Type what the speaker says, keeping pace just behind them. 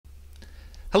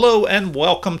Hello and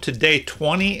welcome to day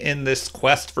 20 in this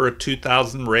quest for a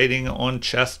 2000 rating on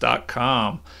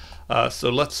chess.com. So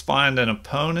let's find an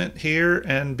opponent here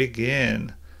and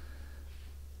begin.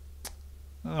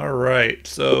 Alright,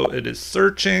 so it is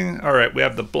searching. Alright, we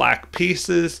have the black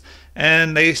pieces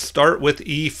and they start with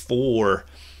e4.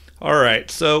 Alright,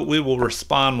 so we will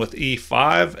respond with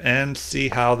e5 and see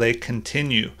how they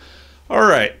continue.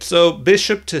 Alright, so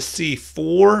bishop to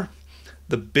c4,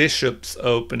 the bishop's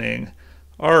opening.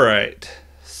 Alright,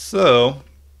 so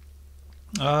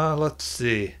let's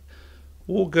see.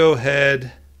 We'll go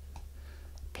ahead,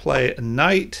 play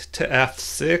knight to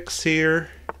f6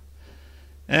 here,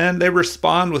 and they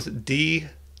respond with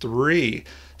d3.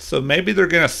 So maybe they're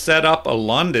going to set up a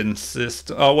London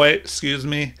system. Oh wait, excuse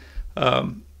me.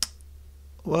 Well,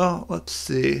 let's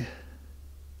see.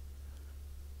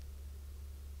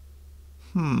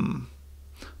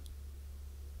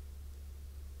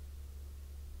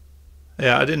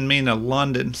 Yeah, I didn't mean a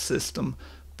London system,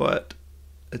 but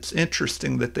it's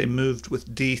interesting that they moved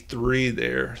with d3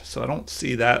 there, so I don't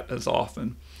see that as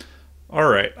often. All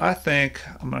right, I think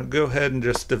I'm going to go ahead and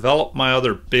just develop my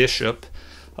other bishop.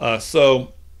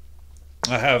 So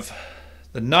I have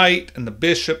the knight and the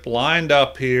bishop lined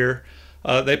up here.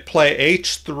 They play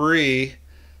h3,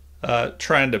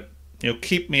 trying to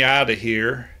keep me out of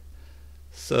here.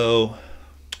 So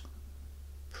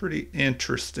pretty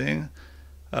interesting.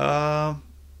 I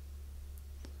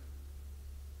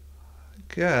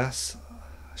guess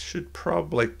I should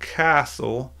probably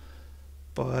castle,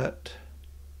 but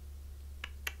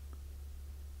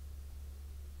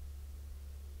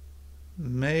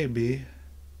maybe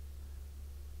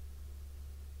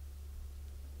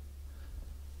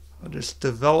I'll just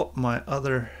develop my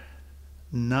other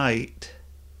knight,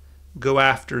 go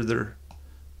after their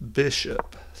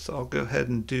bishop. So I'll go ahead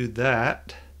and do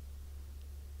that.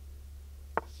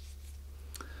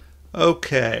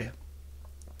 Okay,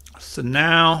 so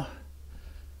now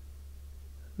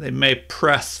they may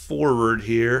press forward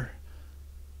here.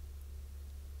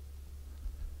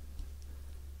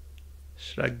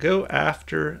 Should I go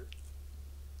after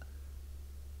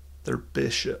their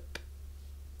bishop?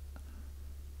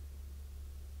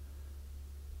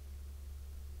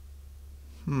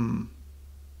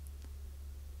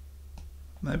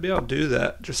 Maybe I'll do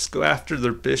that. Just go after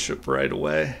their bishop right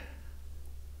away.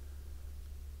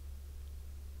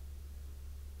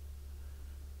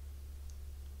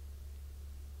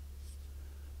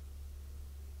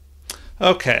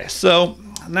 Okay, so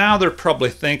now they're probably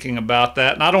thinking about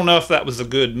that, and I don't know if that was a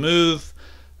good move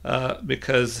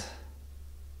because,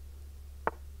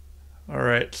 all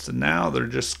right, so now they're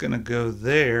just going to go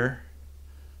there.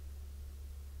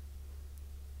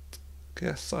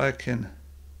 Guess I can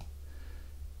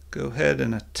go ahead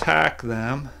and attack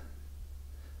them.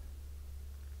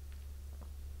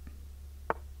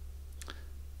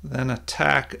 Then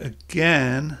attack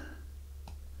again.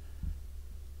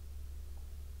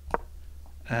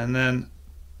 And then,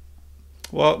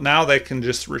 well, now they can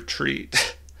just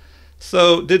retreat.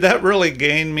 So did that really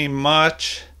gain me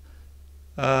much?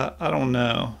 I don't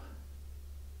know.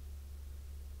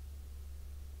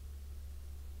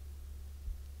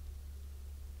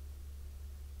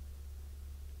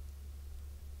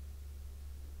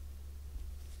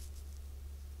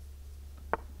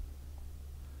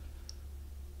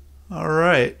 All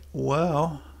right,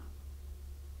 well.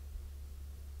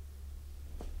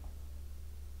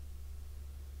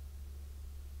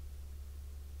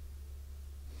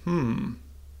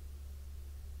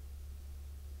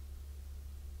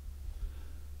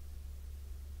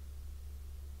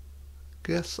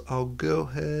 Guess I'll go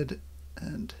ahead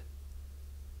and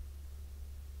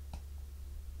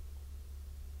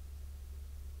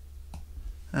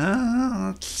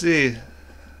let's see.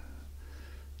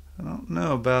 I don't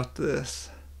know about this.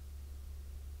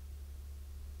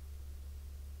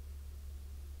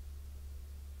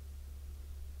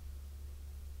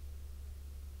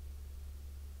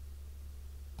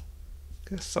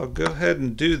 Guess I'll go ahead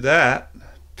and do that.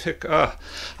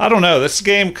 I don't know, this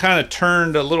game kind of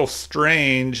turned a little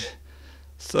strange,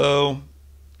 so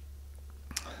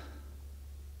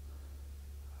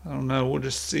I don't know, we'll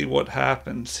just see what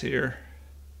happens here.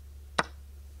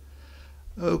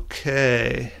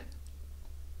 Okay,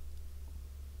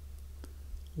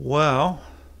 well,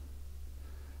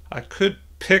 I could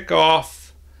pick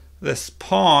off this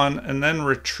pawn and then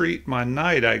retreat my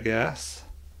knight, I guess.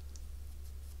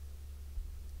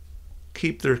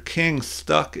 Keep their king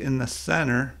stuck in the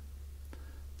center. I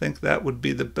think that would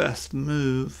be the best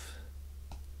move.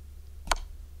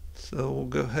 So we'll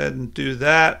go ahead and do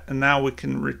that, and now we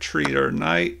can retreat our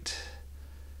knight.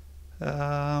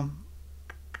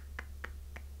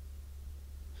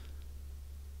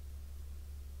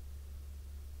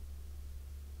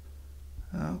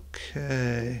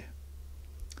 Okay.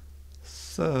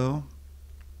 So,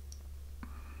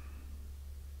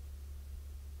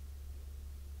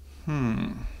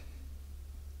 if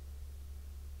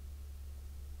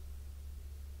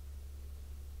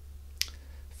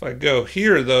I go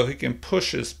here, though, he can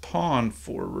push his pawn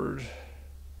forward.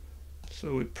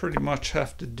 So we pretty much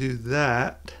have to do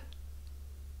that.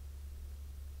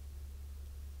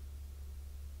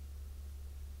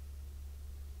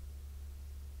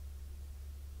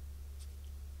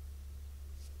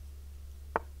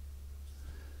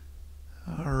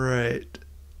 All right.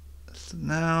 So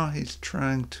now he's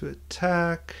trying to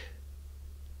attack.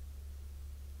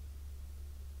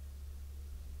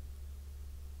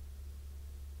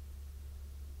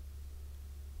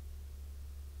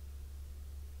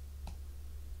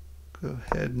 Go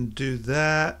ahead and do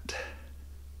that.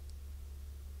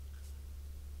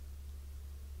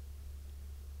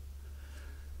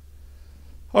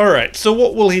 All right, so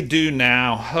what will he do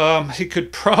now? He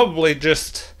could probably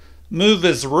just move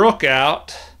his rook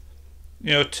out,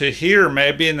 to here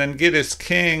maybe, and then get his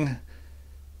king,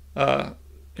 kind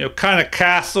of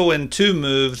castle in 2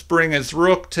 moves, bring his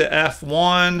rook to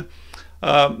f1.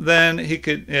 Then he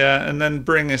could, and then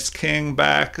bring his king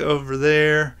back over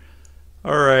there.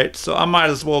 All right, so I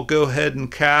might as well go ahead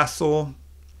and castle.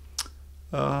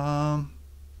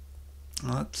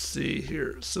 Let's see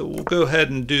here. So we'll go ahead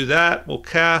and do that. We'll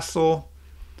castle.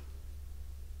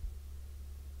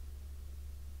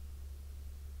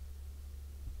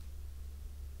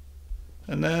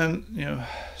 And then,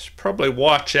 should probably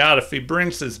watch out if he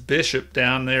brings his bishop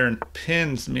down there and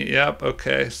pins me. Yep,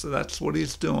 okay, so that's what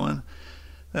he's doing.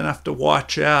 Then I have to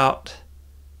watch out.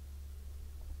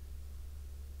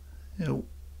 I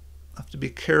have to be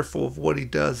careful of what he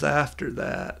does after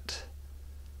that.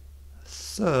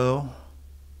 So,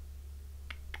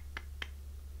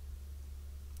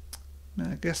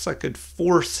 I guess I could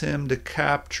force him to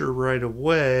capture right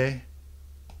away.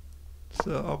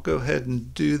 So I'll go ahead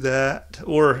and do that.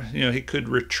 Or, he could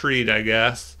retreat, I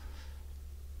guess.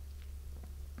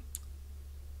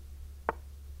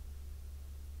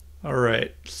 All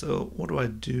right, so what do I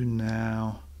do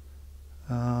now?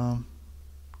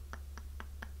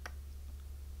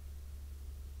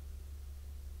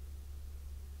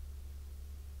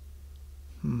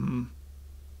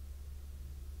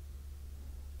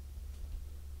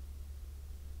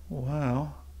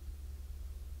 Well,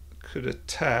 could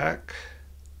attack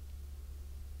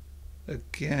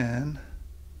again.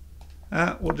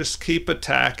 We'll just keep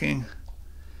attacking.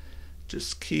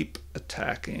 Just keep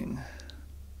attacking.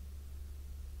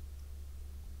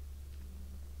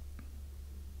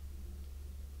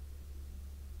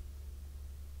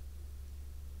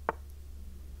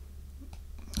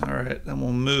 All right, then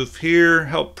we'll move here,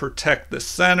 help protect the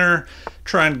center,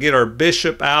 try and get our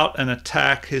bishop out and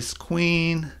attack his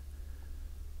queen.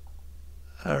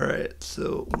 All right,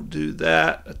 so we'll do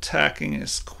that, attacking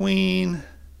his queen.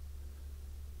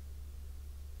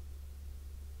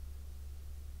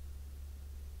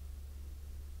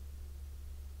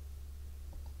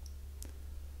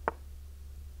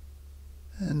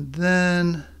 And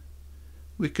then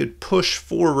we could push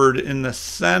forward in the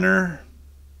center.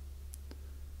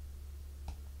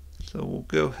 So we'll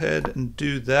go ahead and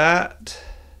do that.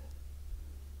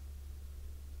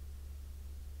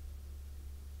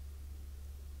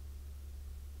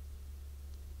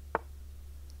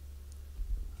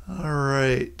 All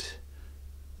right.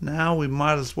 Now we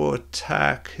might as well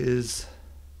attack his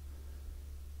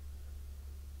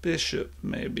bishop,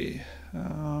 maybe.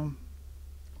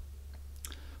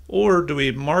 Or do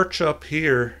we march up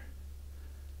here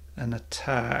and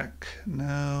attack?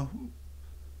 No.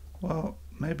 Well,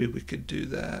 maybe we could do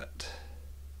that.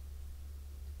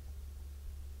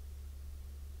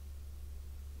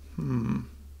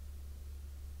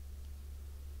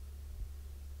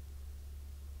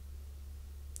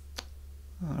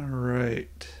 All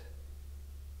right.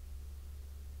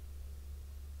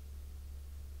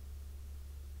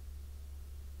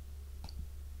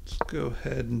 Let's go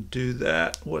ahead and do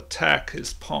that. We'll attack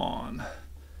his pawn.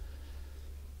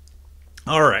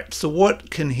 All right, so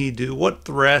what can he do? What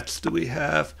threats do we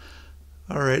have?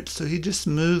 All right, so he just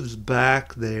moves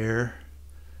back there.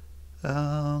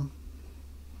 Do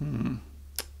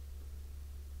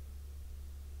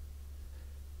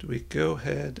we go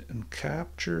ahead and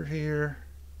capture here?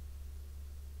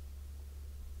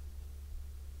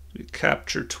 We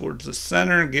capture towards the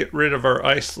center and get rid of our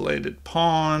isolated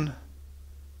pawn.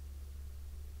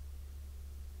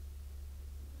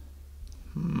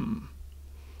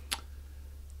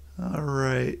 All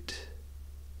right.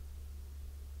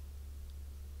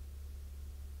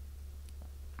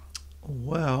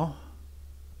 Well,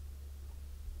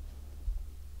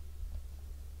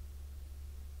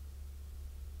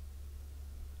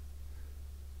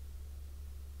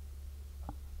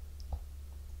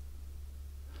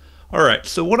 All right,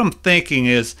 so what I'm thinking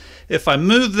is if I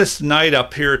move this knight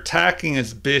up here attacking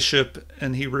his bishop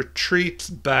and he retreats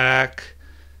back,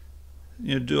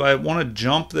 you know, do I want to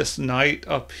jump this knight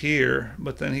up here,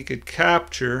 but then he could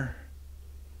capture?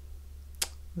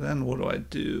 Then what do I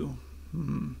do?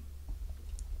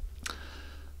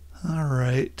 All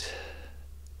right.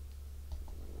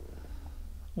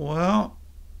 Well,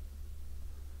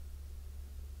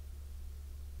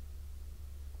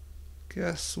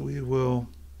 guess we will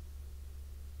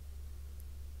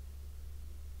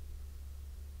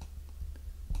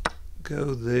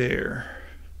go there.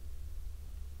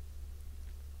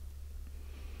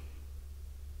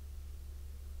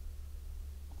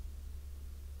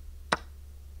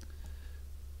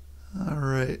 All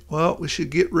right, well, we should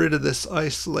get rid of this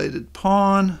isolated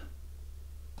pawn.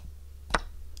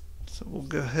 So we'll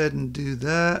go ahead and do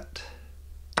that.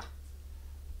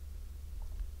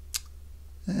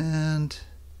 And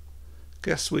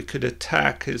guess we could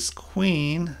attack his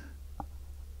queen.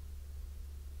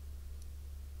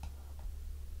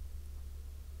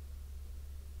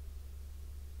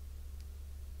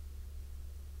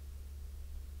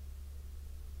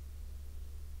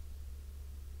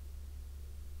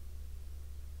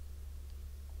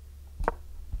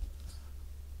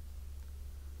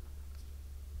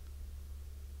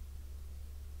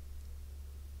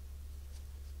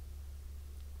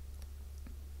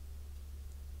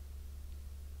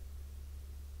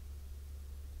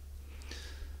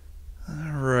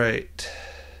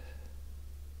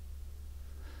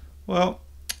 Well,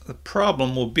 the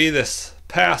problem will be this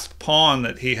passed pawn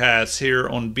that he has here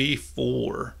on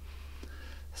b4.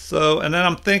 So, and then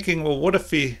I'm thinking, well, what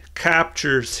if he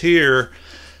captures here?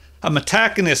 I'm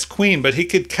attacking his queen, but he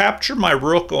could capture my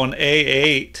rook on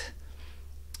a8.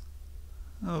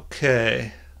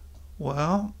 Okay,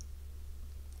 well,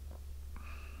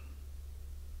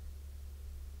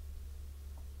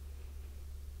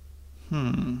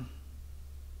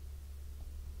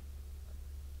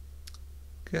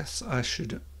 guess I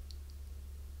should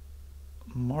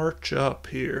march up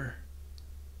here.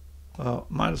 Well,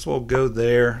 might as well go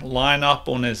there, line up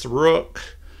on his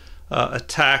rook,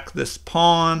 attack this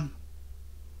pawn,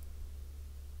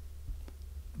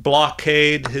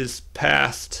 blockade his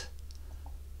passed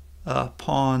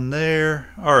pawn there.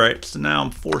 All right, so now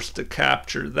I'm forced to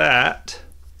capture that.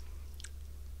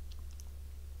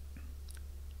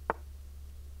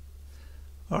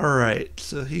 All right,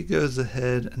 so he goes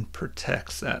ahead and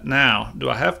protects that. Now, do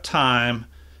I have time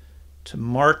to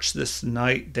march this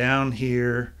knight down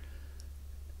here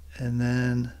and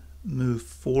then move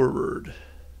forward?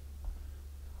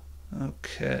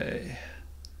 Okay.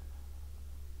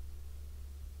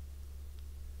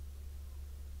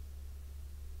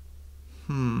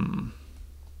 Can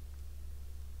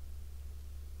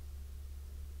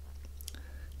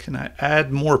I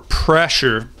add more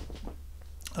pressure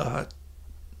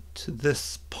to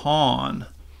this pawn?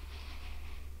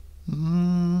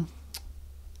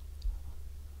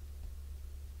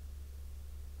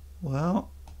 Well,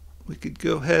 we could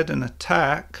go ahead and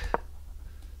attack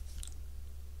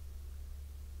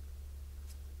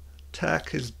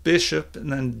his bishop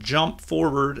and then jump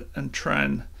forward and try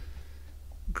and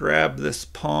grab this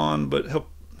pawn, but he'll,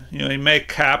 you know, he may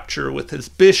capture with his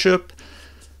bishop.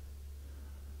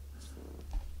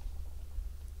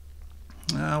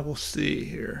 We'll see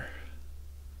here.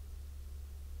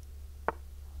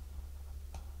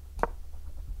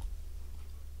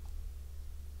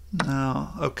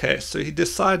 Now, okay, so he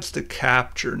decides to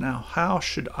capture. Now, how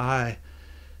should I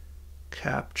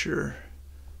capture?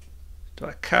 Do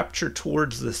I capture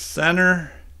towards the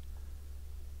center?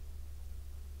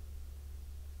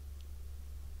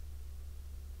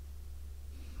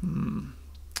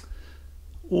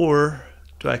 Or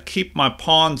do I keep my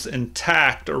pawns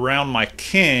intact around my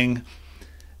king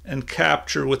and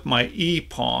capture with my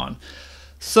e-pawn?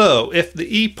 So if the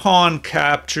e-pawn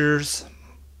captures,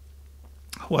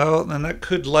 well, then that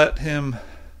could let him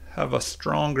have a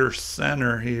stronger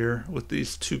center here with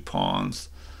these two pawns.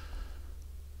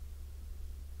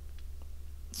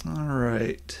 All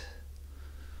right.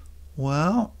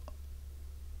 Well,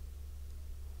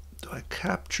 do I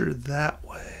capture that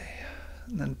way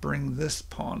and then bring this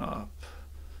pawn up?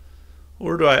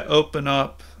 Or do I open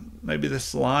up? Maybe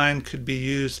this line could be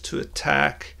used to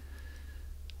attack.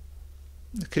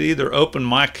 It could either open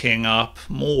my king up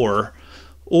more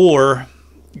or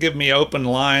give me open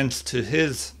lines to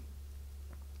his.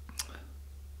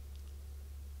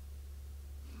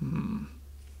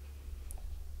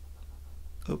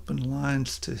 Open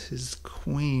lines to his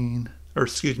queen, or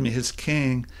excuse me, his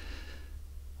king.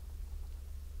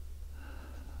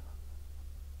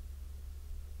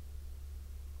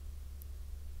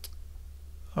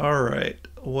 All right,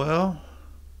 well,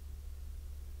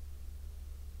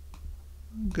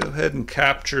 go ahead and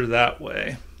capture that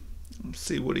way. Let's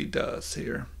see what he does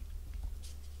here.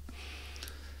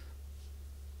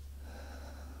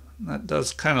 That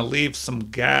does kind of leave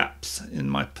some gaps in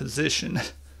my position.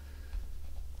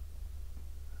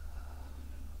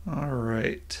 All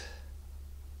right.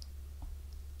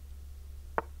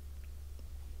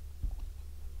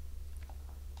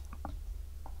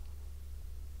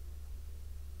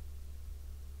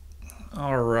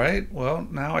 All right, well,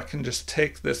 now I can just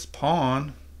take this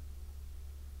pawn.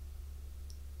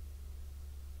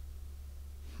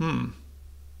 All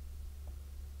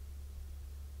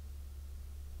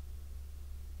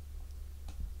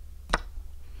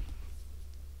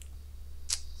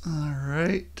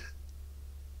right.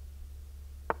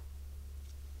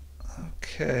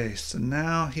 Okay, so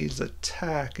now he's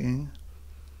attacking.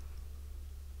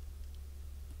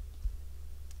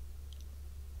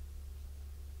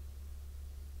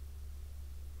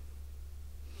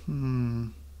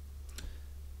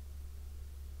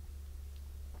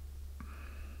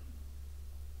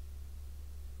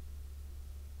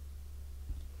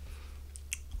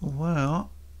 Well,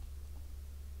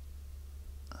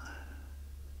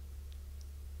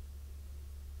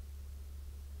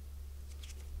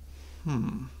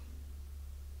 I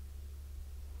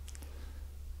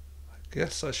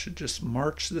guess I should just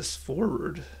march this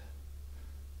forward.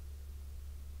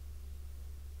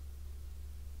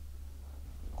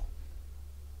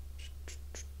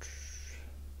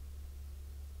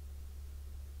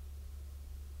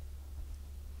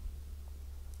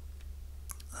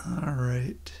 All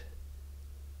right.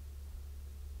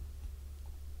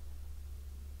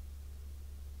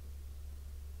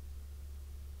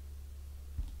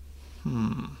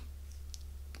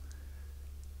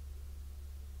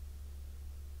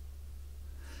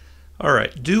 All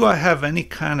right. Do I have any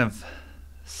kind of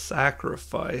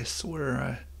sacrifice where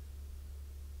I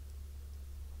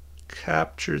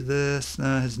capture this?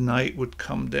 Now his knight would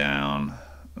come down,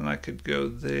 and I could go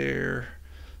there,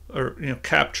 or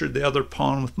capture the other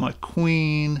pawn with my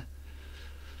queen.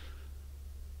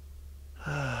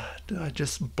 Do I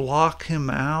just block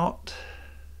him out?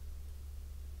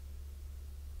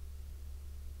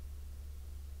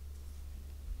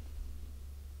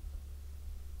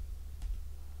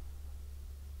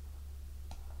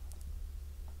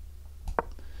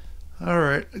 All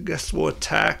right, I guess we'll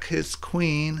attack his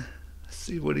queen.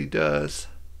 See what he does.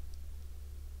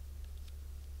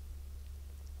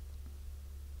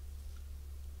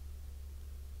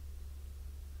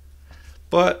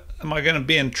 But am I going to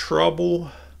be in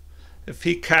trouble? If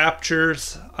he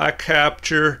captures, I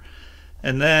capture,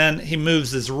 and then he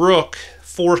moves his rook,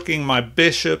 forking my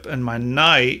bishop and my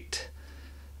knight.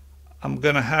 I'm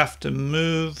going to have to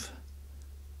move.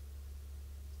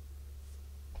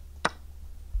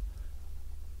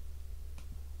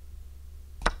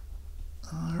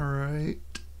 All right.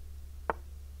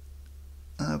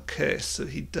 Okay, so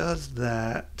he does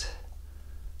that.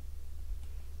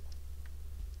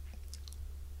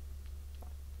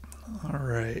 All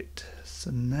right,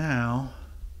 so now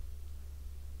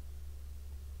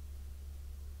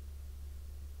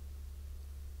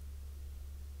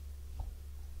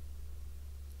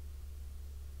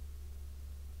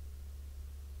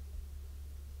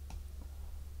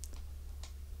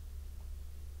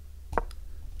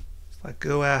if I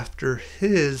go after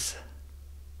his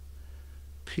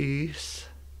piece,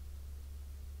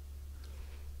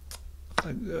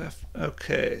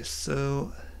 okay,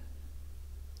 so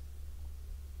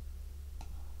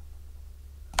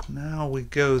now we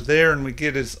go there and we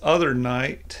get his other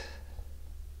knight.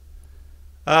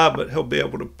 But he'll be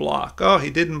able to block. Oh, he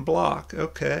didn't block.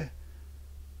 Okay.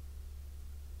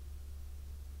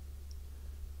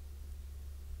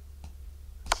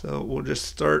 So we'll just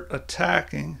start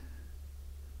attacking.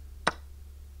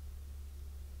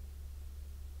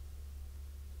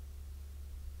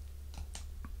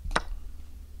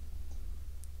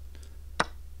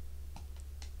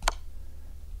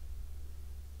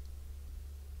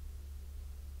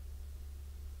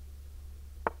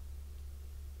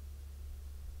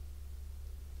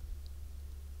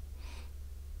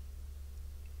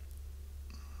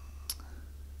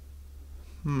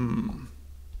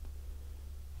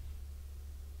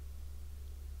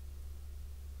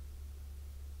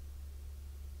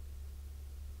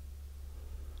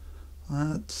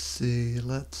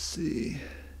 Let's see.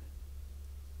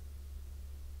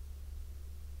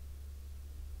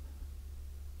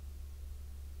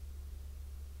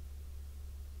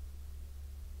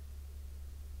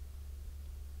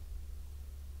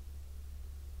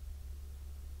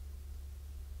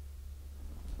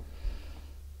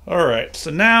 All right, so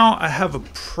now I have a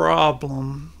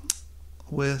problem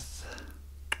with,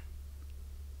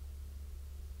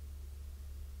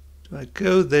 do I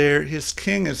go there? His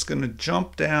king is going to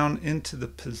jump down into the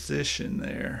position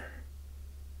there.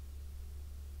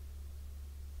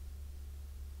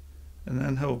 And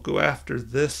then he'll go after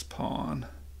this pawn.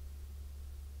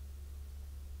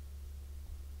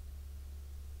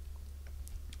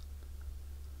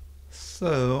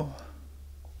 So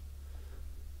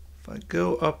if I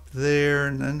go up there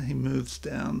and then he moves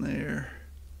down there,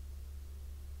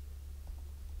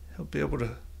 he'll be able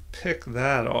to pick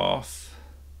that off.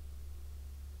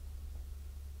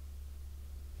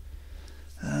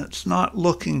 It's not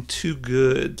looking too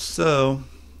good, so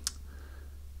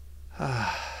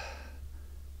I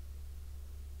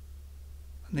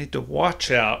need to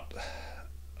watch out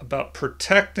about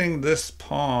protecting this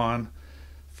pawn.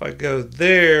 If I go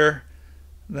there,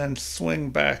 then swing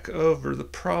back over, the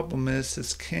problem is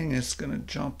his king is going to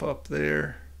jump up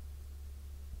there.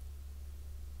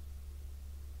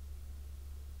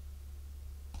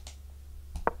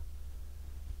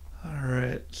 All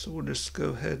right, so we'll just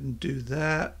go ahead and do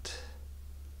that.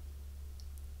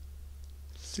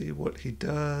 See what he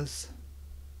does.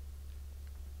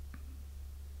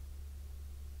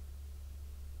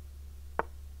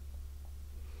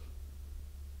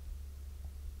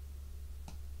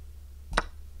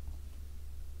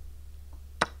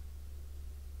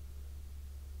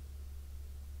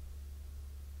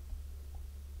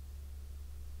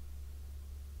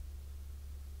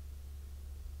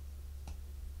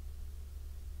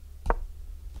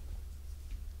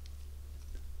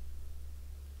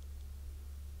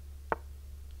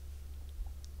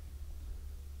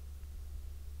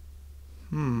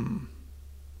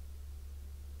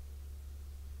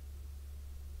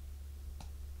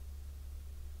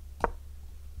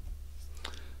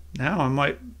 Now I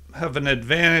might have an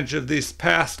advantage of these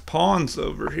passed pawns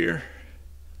over here.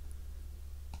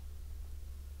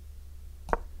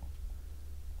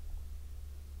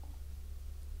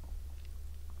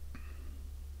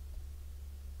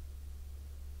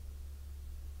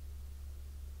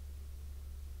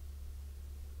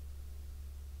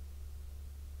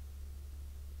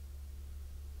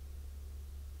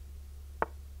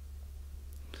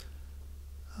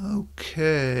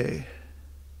 Okay.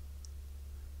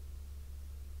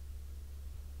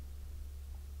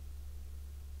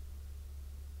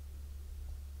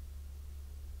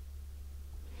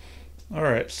 All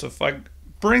right, so if I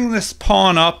bring this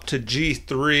pawn up to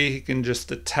g3, he can just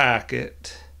attack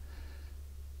it.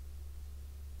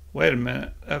 Wait a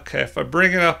minute. Okay, if I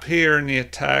bring it up here and he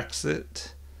attacks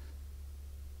it,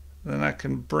 then I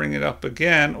can bring it up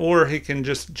again, or he can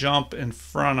just jump in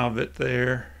front of it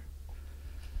there.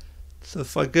 So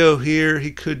if I go here,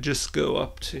 he could just go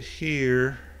up to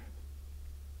here.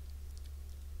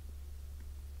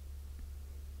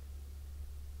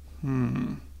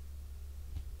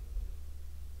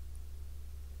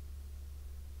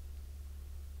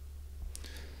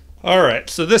 All right,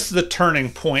 so this is the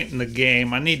turning point in the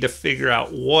game. I need to figure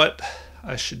out what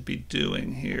I should be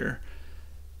doing here.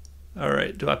 All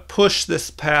right, do I push this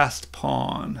passed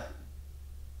pawn?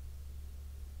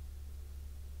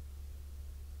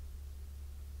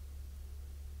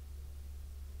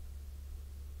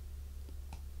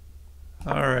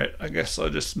 All right, I guess I'll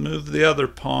just move the other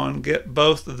pawn, get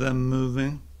both of them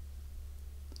moving.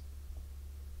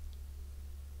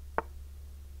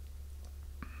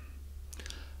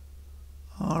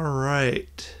 All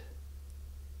right.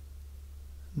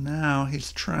 Now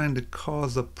he's trying to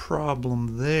cause a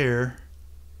problem there.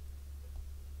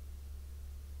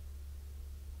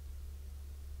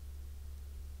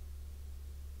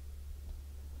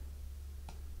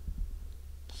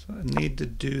 So I need to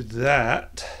do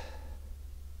that.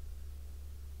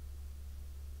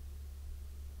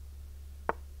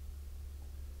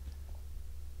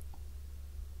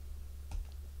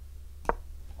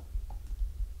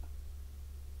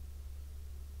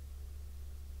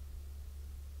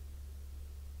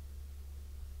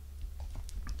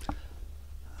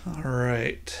 All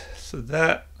right, so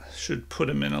that should put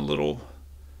him in a little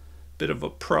bit of a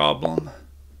problem.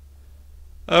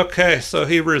 Okay, so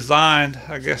he resigned.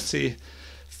 I guess he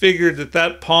figured that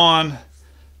that pawn,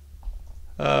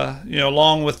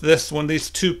 along with this one,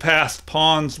 these two passed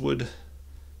pawns would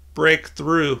break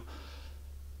through.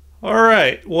 All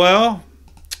right, well,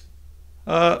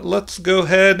 let's go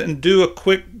ahead and do a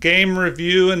quick game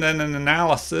review and then an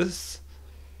analysis.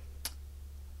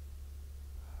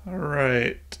 All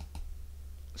right,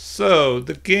 so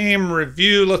the game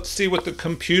review, let's see what the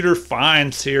computer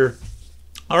finds here.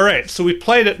 All right, so we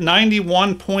played at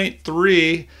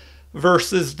 91.3.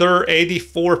 versus their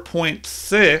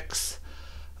 84.6.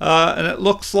 And it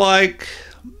looks like,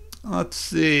 let's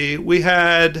see, we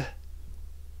had,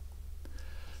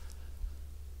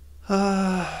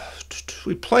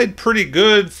 we played pretty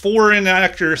good, 4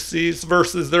 inaccuracies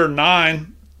versus their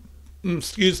 9.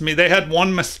 Excuse me, they had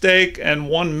 1 mistake and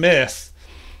 1 miss.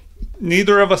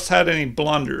 Neither of us had any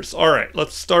blunders. All right,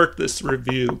 let's start this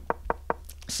review.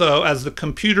 So as the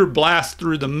computer blasts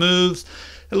through the moves,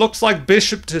 it looks like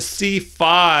bishop to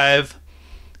c5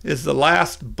 is the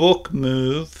last book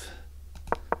move.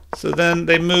 So then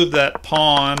they move that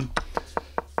pawn.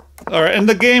 All right, and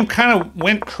the game kind of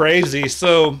went crazy.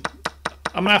 So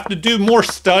I'm gonna have to do more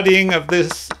studying of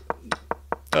this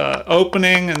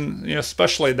opening, and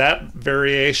especially that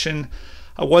variation.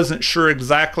 I wasn't sure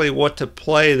exactly what to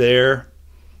play there.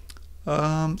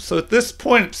 So at this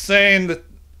point, it's saying that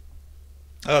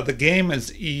the game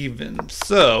is even.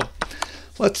 So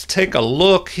let's take a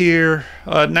look here.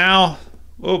 Now,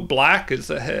 oh, black is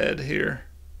ahead here.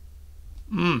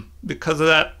 Because of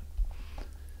that.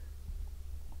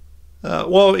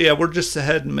 Well, yeah, we're just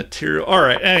ahead in material. All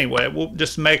right, anyway, we'll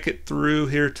just make it through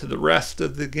here to the rest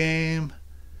of the game.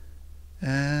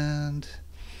 And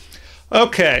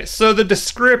okay, so the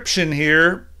description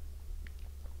here,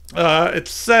 it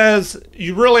says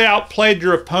you really outplayed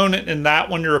your opponent in that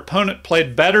one. Your opponent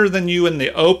played better than you in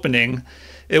the opening.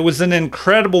 It was an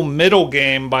incredible middle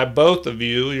game by both of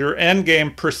you. Your end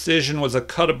game precision was a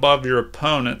cut above your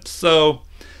opponent. So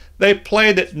they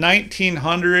played at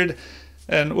 1900,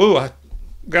 and ooh, I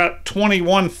got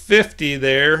 2150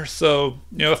 there. So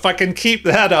if I can keep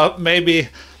that up, maybe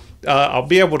I'll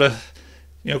be able to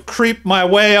creep my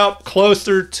way up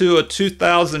closer to a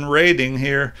 2000 rating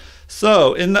here.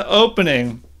 So in the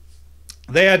opening,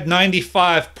 they had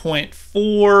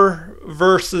 95.4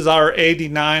 versus our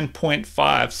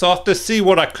 89.5. So I'll have to see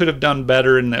what I could have done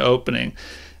better in the opening.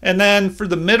 And then for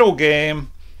the middle game,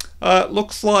 it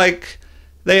looks like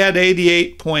they had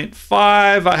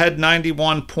 88.5, I had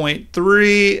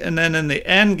 91.3, and then in the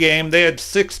end game, they had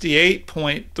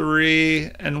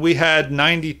 68.3, and we had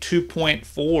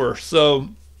 92.4. So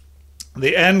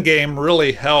the end game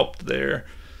really helped there.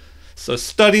 So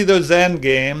study those end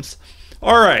games.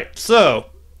 All right,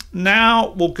 so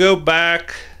now we'll go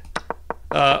back.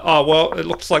 Oh, well, it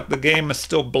looks like the game is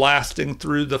still blasting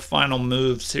through the final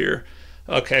moves here.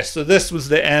 Okay, so this was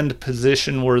the end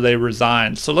position where they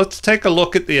resigned. So let's take a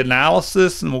look at the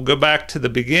analysis, and we'll go back to the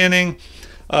beginning.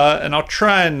 And I'll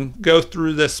try and go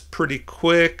through this pretty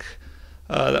quick.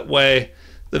 That way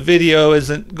the video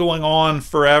isn't going on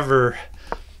forever.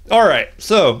 All right,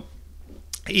 so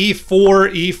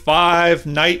e4, e5,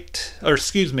 knight, or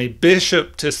excuse me,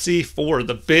 bishop to c4,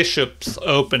 the bishop's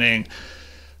opening.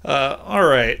 All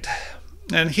right.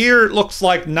 And here it looks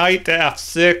like knight to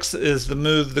f6 is the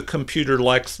move the computer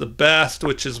likes the best,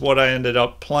 which is what I ended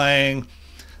up playing.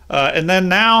 And then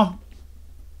now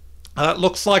it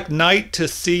looks like knight to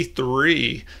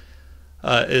c3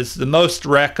 is the most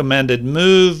recommended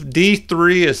move.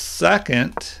 d3 is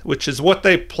second, which is what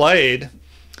they played.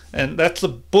 And that's a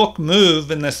book move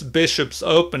in this bishop's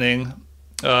opening.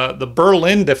 The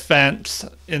Berlin defense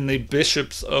in the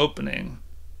bishop's opening,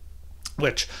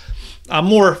 which I'm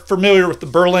more familiar with the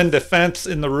Berlin defense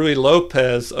in the Ruy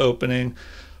Lopez opening.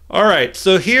 All right,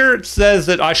 so here it says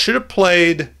that I should have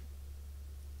played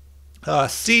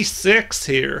c6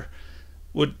 here.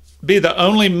 Would be the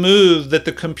only move that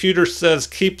the computer says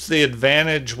keeps the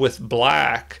advantage with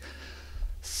black.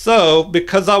 So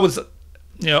because I was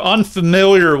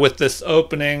unfamiliar with this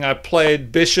opening, I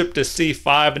played bishop to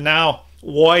c5, and now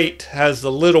white has a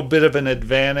little bit of an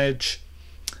advantage.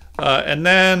 And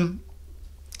then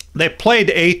they played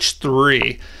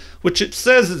h3, which it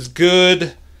says is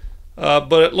good,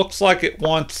 but it looks like it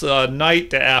wants knight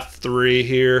to f3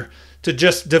 here to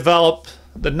just develop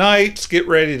the knights, get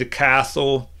ready to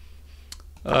castle.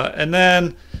 And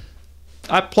then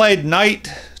I played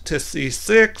knight to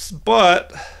c6,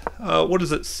 but what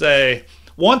does it say?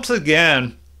 Once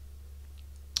again,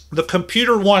 the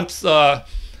computer wants the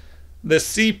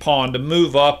c-pawn to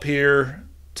move up here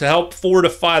to help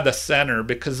fortify the center,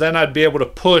 because then I'd be able to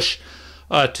push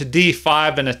to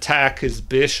d5 and attack his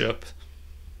bishop.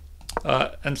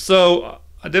 And so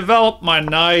I developed my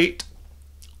knight,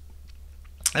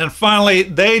 and finally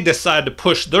they decide to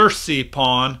push their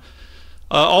c-pawn,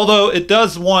 although it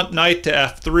does want knight to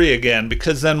f3 again,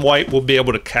 because then white will be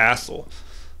able to castle.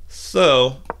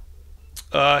 So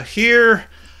here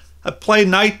I play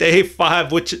knight to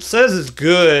a5, which it says is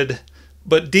good,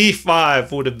 but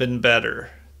d5 would have been better.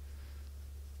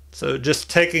 So just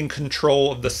taking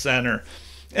control of the center.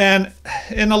 And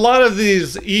in a lot of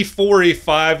these e4,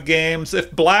 e5 games,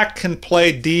 if black can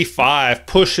play d5,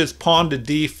 push his pawn to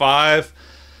d5,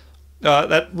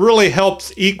 that really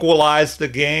helps equalize the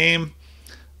game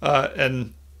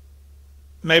and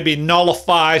maybe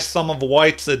nullify some of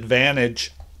white's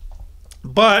advantage.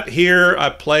 But here I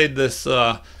played this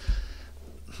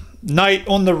knight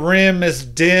on the rim is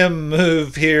dim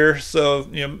move here, so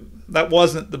that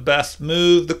wasn't the best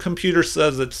move. The computer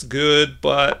says it's good,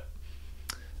 but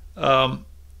and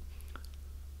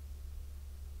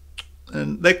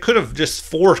they could have just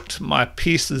forked my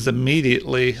pieces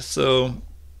immediately, so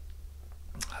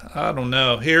I don't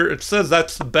know. Here it says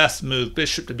that's the best move,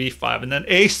 bishop to b5, and then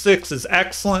a6 is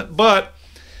excellent, but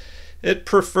it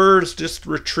prefers just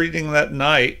retreating that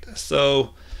knight.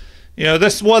 So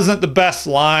this wasn't the best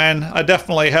line. I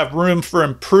definitely have room for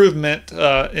improvement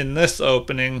in this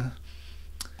opening.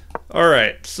 All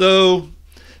right, so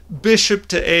bishop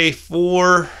to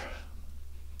a4,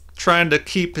 trying to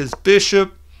keep his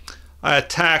bishop. I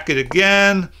attack it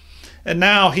again, and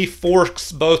now he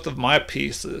forks both of my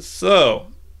pieces. So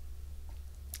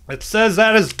it says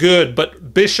that is good,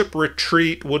 but bishop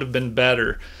retreat would have been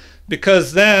better,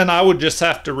 because then I would just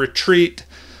have to retreat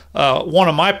one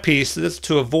of my pieces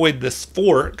to avoid this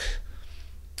fork.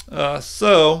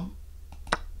 So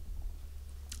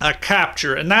I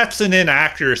capture, and that's an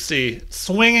inaccuracy,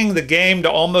 swinging the game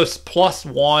to almost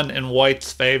 +1 in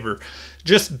white's favor.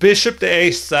 Just bishop to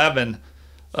a7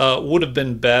 would have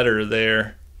been better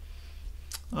there.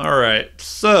 All right,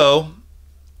 so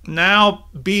now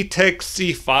b takes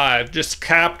c5, just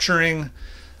capturing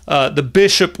the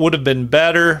bishop would have been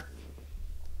better.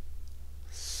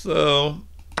 So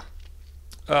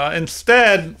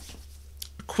instead,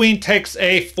 queen takes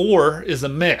a4 is a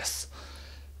miss,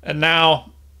 and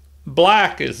now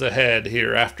black is ahead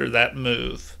here after that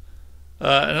move,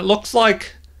 and it looks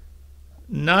like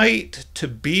knight to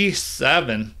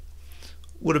b7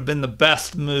 would have been the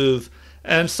best move.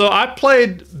 And so I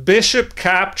played bishop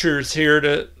captures here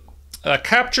to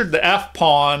captured the f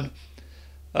pawn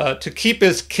to keep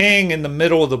his king in the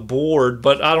middle of the board,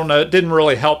 but I don't know, it didn't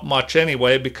really help much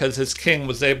anyway, because his king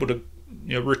was able to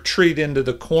retreat into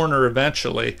the corner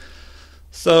eventually.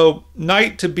 So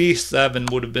knight to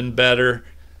b7 would have been better,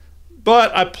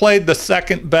 but I played the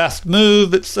second best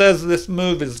move. It says this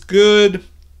move is good,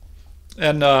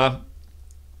 and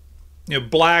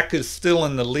black is still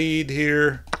in the lead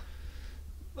here.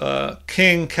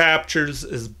 King captures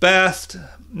is best.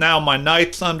 Now my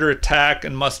knight's under attack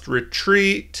and must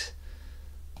retreat.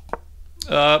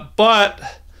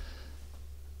 But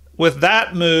with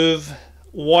that move,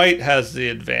 white has the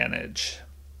advantage.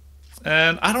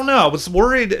 And I don't know, I was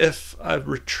worried if I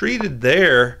retreated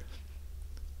there,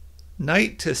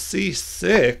 knight to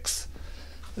c6,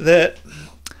 that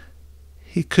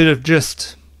he could have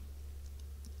just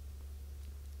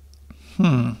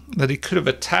that he could have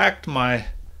attacked my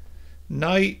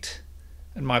knight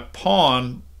and my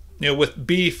pawn with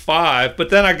b5,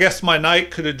 but then I guess my knight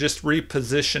could have just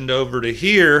repositioned over to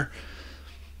here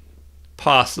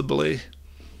possibly,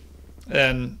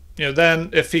 and then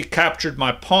if he captured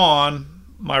my pawn,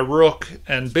 my rook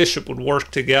and bishop would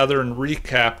work together and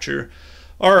recapture.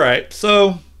 All right,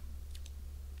 so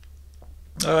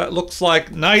it looks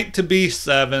like knight to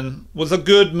b7 was a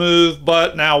good move,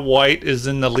 but now white is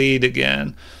in the lead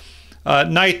again.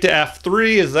 Knight to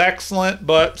f3 is excellent,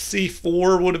 but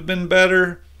c4 would have been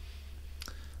better.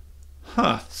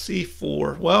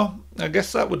 C4. Well, I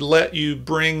guess that would let you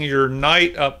bring your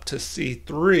knight up to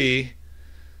c3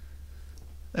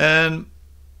 and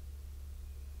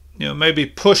maybe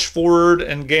push forward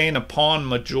and gain a pawn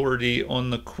majority on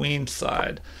the queen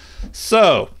side.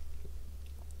 So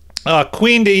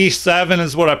queen to e7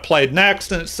 is what I played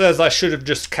next, and it says I should have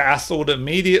just castled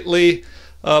immediately,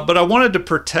 but I wanted to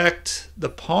protect the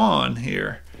pawn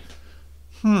here.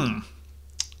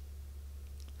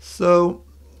 So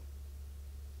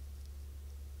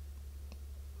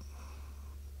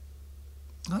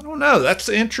I don't know. That's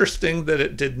interesting that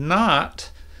it did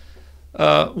not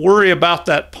worry about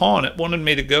that pawn. It wanted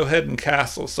me to go ahead and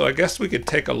castle, so I guess we could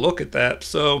take a look at that.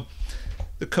 So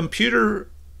the computer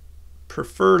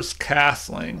prefers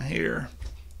castling here.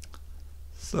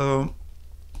 So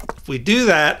if we do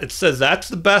that, it says that's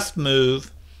the best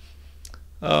move.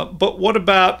 But what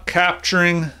about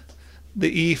capturing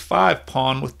the e5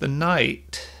 pawn with the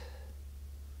knight?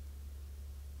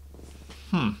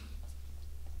 I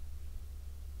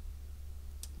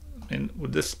mean,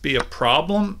 would this be a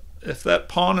problem if that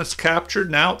pawn is captured?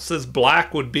 Now it says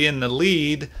black would be in the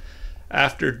lead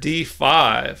after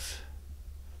d5.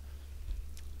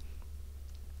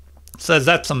 says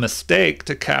that's a mistake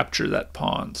to capture that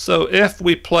pawn. So if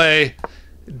we play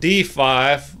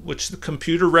d5, which the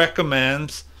computer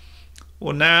recommends,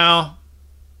 well now,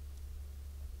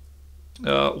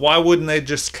 why wouldn't they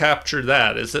just capture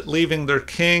that? Is it leaving their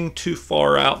king too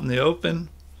far out in the open?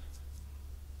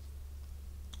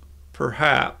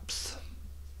 Perhaps.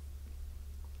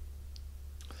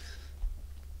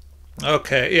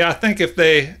 Okay, yeah, I think if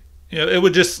they, it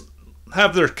would just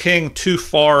have their king too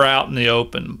far out in the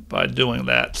open by doing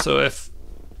that. So if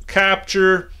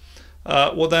capture,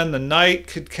 well then the knight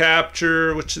could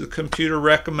capture, which the computer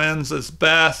recommends as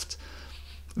best.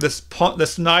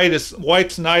 This knight is,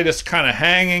 white's knight is kind of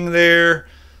hanging there.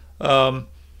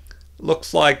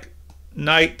 Looks like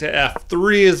knight to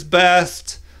f3 is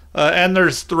best. And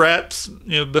there's threats,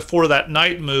 before that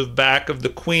knight move back of the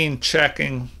queen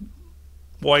checking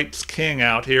white's king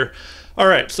out here. All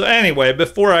right, so anyway,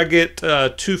 before I get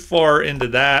too far into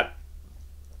that,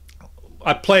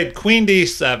 I played queen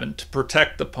d7 to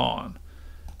protect the pawn.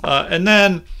 And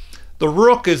then the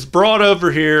rook is brought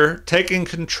over here, taking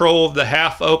control of the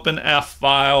half-open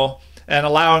f-file and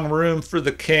allowing room for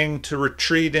the king to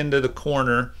retreat into the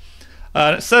corner.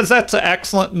 It says that's an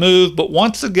excellent move, but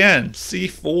once again,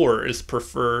 c4 is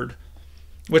preferred,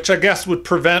 which I guess would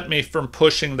prevent me from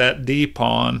pushing that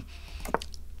d-pawn.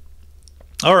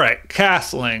 All right,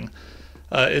 castling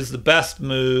is the best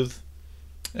move.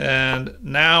 And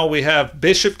now we have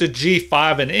bishop to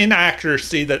g5, an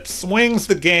inaccuracy that swings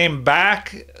the game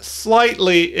back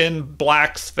slightly in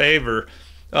black's favor.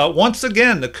 Once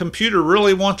again, the computer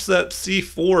really wants that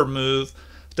c4 move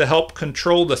to help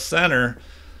control the center.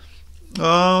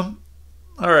 All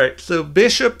right, so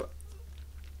bishop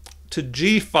to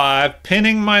g5,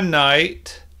 pinning my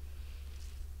knight.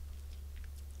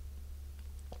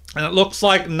 And it looks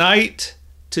like knight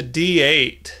to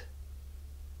d8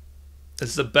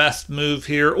 is the best move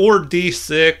here, or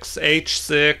d6,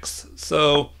 h6.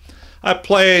 So I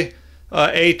play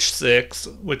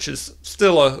h6, which is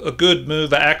still a good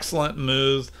move, an excellent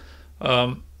move.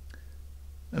 And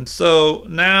so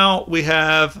now we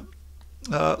have,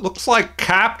 looks like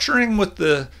capturing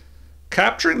the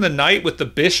knight with the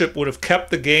bishop would have kept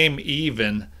the game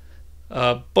even,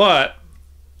 but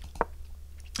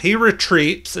he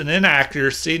retreats, an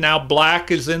inaccuracy. Now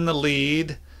black is in the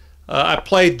lead. I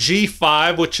played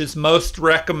g5, which is most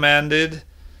recommended.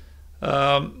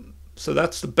 So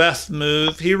that's the best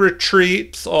move. He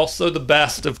retreats, also the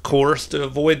best, of course, to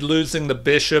avoid losing the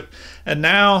bishop. And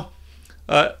now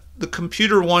the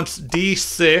computer wants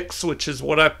d6, which is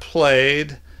what I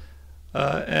played.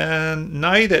 And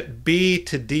knight at b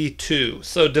to d2.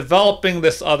 So developing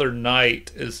this other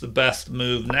knight is the best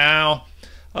move now.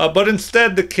 But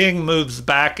instead the king moves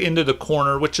back into the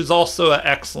corner, which is also an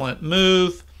excellent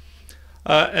move.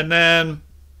 And then,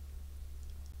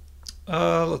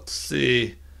 let's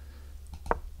see.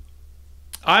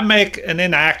 I make an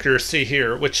inaccuracy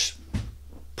here, which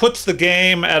puts the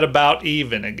game at about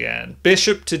even again.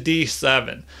 Bishop to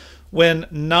d7, when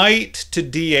knight to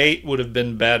d8 would have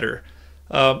been better.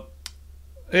 Yeah,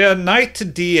 knight to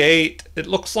d8, it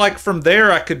looks like from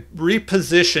there I could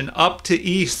reposition up to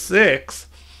e6,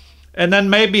 and then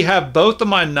maybe have both of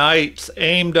my knights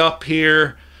aimed up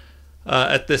here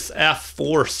at this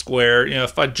f4 square.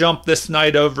 If I jump this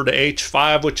knight over to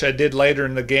h5, which I did later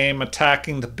in the game,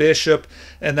 attacking the bishop,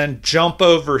 and then jump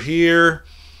over here.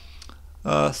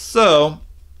 So,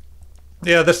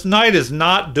 yeah, this knight is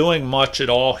not doing much at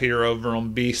all here over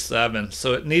on b7,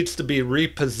 so it needs to be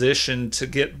repositioned to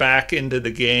get back into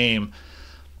the game.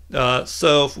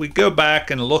 So if we go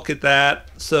back and look at that,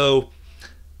 so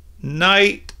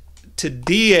knight to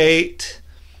d8,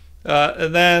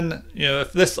 and then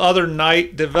if this other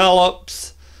knight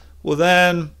develops, well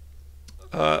then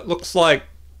looks like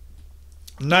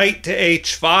knight to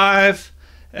h5,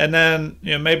 and then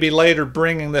maybe later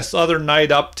bringing this other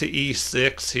knight up to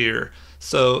e6 here.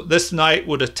 So this knight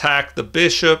would attack the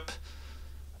bishop,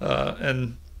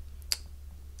 and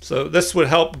so this would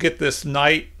help get this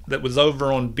knight that was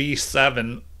over on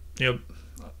b7,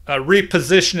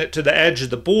 reposition it to the edge of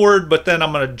the board, but then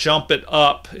I'm going to jump it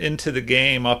up into the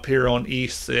game up here on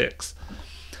e6.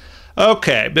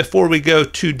 Okay, before we go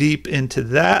too deep into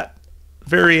that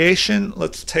variation,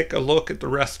 let's take a look at the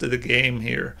rest of the game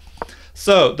here.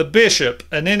 So the bishop,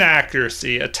 an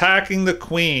inaccuracy, attacking the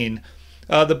queen.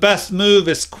 The best move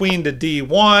is queen to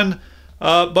d1,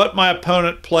 but my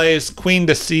opponent plays queen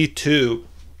to c2,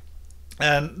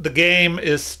 and the game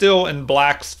is still in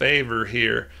black's favor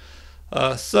here.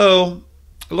 So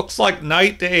it looks like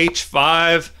knight to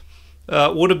h5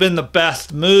 would have been the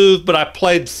best move, but I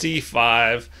played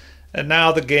c5, and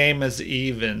now the game is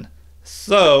even.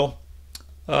 So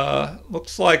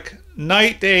Looks like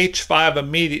knight to h5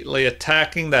 immediately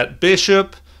attacking that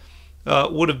bishop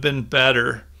would have been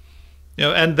better.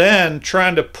 And then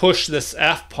trying to push this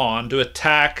f pawn to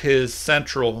attack his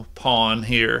central pawn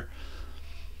here.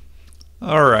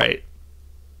 All right.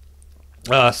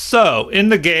 So in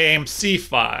the game,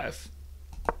 c5.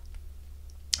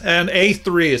 And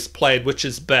a3 is played, which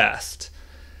is best.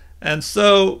 And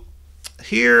so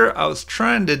here I was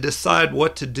trying to decide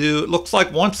what to do. It looks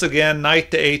like once again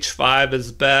knight to h5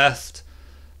 is best.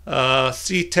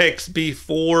 C takes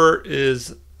b4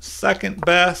 is second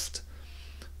best.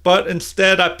 But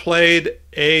instead I played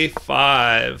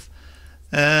a5.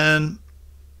 And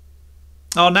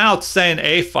now it's saying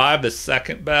a5 is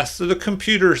second best. So the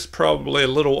computer's probably a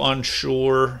little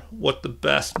unsure what the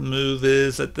best move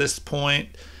is at this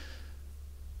point.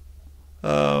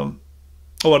 Well,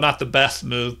 not the best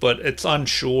move, but it's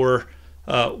unsure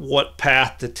what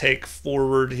path to take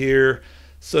forward here.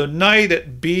 So knight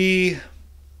at b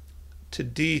to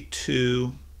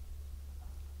d2.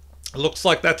 It looks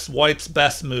like that's white's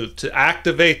best move, to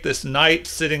activate this knight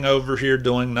sitting over here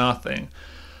doing nothing.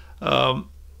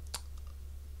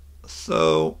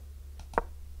 So,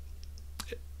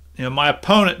 my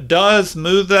opponent does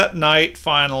move that knight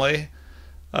finally.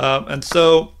 And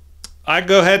so I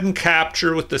go ahead and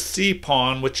capture with the c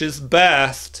pawn, which is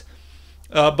best.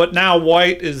 But now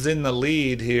white is in the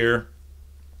lead here.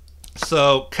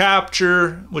 So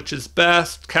capture, which is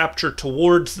best, capture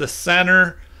towards the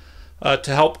center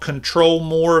to help control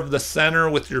more of the center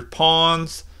with your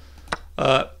pawns.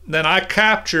 Then I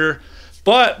capture,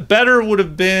 but better would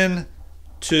have been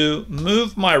to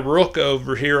move my rook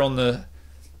over here on the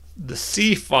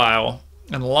c file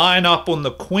and line up on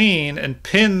the queen and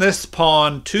pin this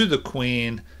pawn to the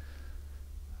queen.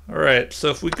 All right, so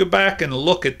if we go back and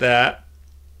look at that,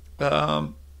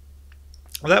 that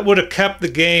would have kept the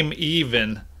game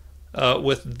even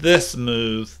with this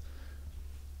move.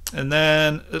 And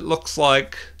then it looks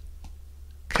like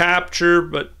capture,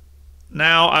 but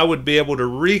now I would be able to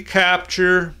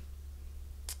recapture,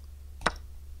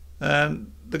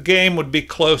 and the game would be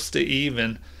close to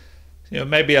even.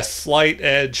 Maybe a slight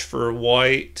edge for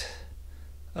white.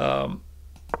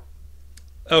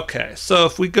 Okay, so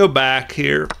if we go back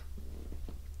here,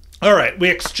 all right, we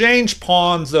exchange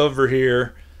pawns over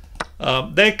here.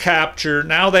 They capture.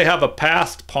 Now they have a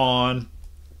passed pawn.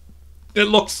 It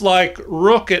looks like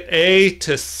rook at a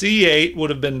to c8 would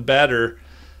have been better.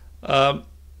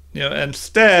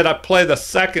 Instead, I play the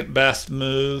second best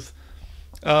move.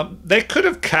 They could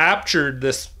have captured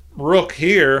this rook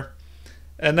here,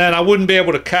 and then I wouldn't be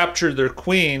able to capture their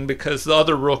queen because the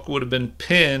other rook would have been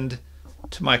pinned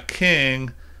to my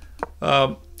king.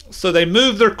 So they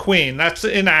move their queen. That's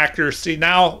the inaccuracy.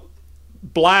 Now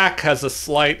black has a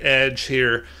slight edge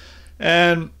here.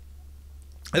 And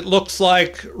it looks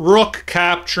like rook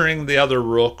capturing the other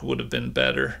rook would have been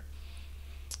better.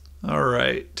 All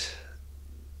right.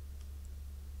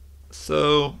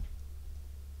 So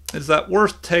is that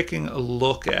worth taking a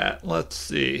look at? Let's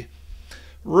see.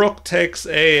 Rook takes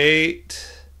a8.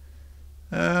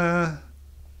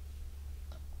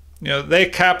 They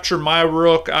capture my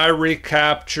rook, I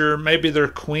recapture. Maybe their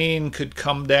queen could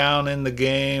come down in the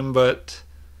game, but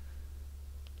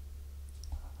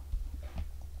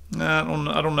I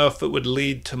don't know if it would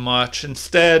lead to much.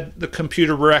 Instead, the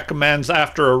computer recommends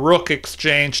after a rook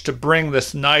exchange to bring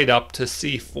this knight up to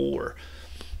c4.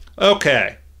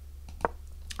 Okay.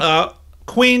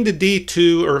 Queen to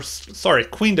d2, or sorry,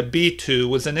 queen to b2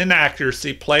 was an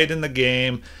inaccuracy played in the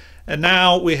game. And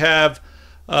now we have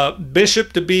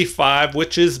bishop to b5,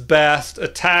 which is best,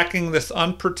 attacking this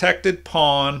unprotected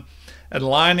pawn and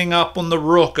lining up on the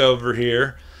rook over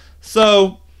here.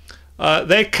 So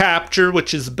they capture,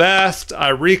 which is best. I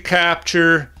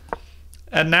recapture.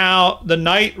 And now the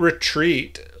knight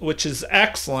retreat, which is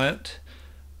excellent.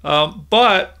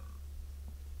 But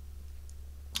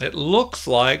it looks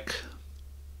like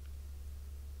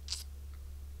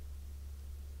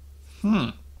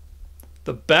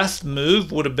the best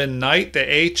move would have been knight to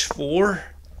h4.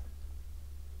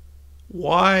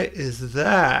 Why is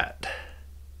that?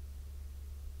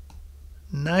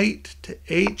 Knight to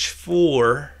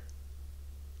h4.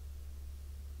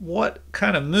 What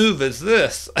kind of move is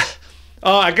this?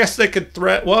 I guess they could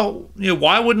threat. Well,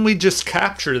 why wouldn't we just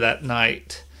capture that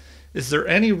knight? Is there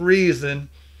any reason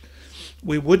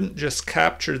we wouldn't just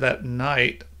capture that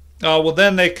knight? Well,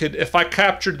 then they could, if I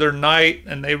captured their knight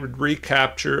and they would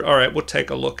recapture. All right, we'll take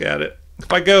a look at it.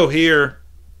 If I go here,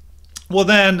 well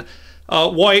then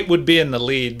white would be in the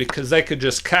lead because they could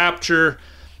just capture,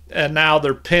 and now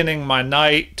they're pinning my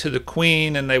knight to the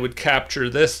queen and they would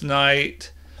capture this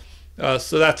knight.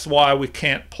 So that's why we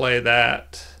can't play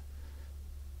that.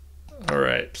 All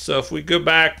right, so if we go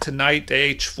back to knight to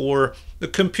h4, the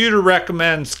computer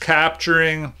recommends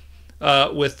capturing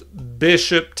with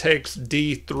bishop takes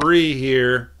d3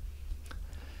 here.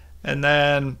 And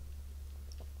then,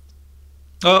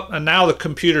 oh, and now the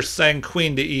computer's saying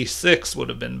queen to e6 would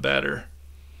have been better.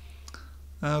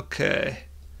 Okay.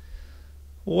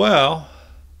 Well,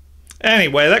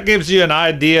 anyway, that gives you an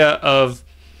idea of,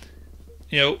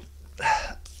 an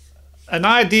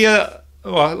idea,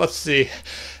 well, let's see.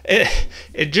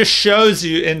 It just shows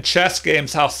you in chess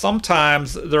games how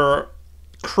sometimes there are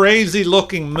crazy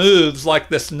looking moves like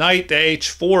this knight to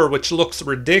h4, which looks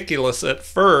ridiculous at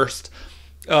first,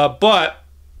 but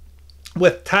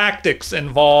with tactics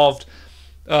involved,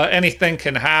 anything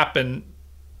can happen.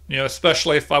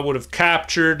 Especially if I would have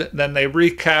captured, then they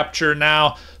recapture.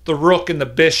 Now the rook and the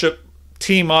bishop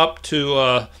team up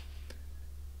to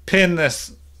pin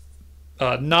this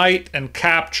knight and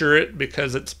capture it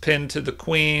because it's pinned to the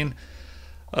queen.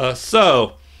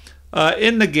 So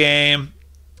in the game,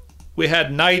 we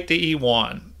had knight to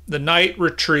e1, the knight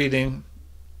retreating.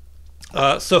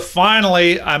 So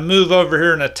finally, I move over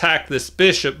here and attack this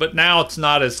bishop, but now it's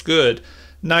not as good.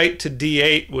 Knight to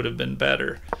d8 would have been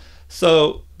better.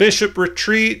 So bishop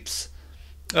retreats,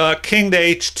 king to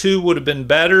h2 would have been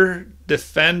better,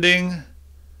 defending.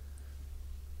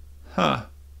 So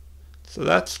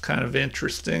that's kind of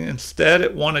interesting. Instead,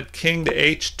 it wanted king to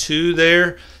h2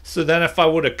 there. So then if I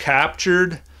would have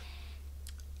captured,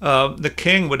 the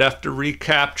king would have to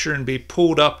recapture and be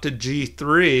pulled up to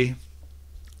g3.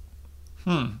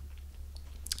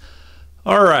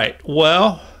 All right,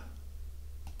 well,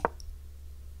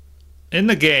 in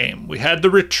the game, we had the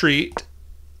retreat.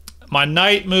 My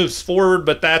knight moves forward,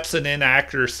 but that's an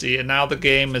inaccuracy, and now the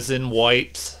game is in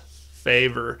white's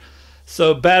favor.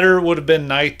 So better would have been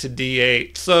knight to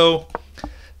d8. So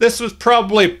this was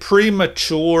probably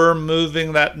premature,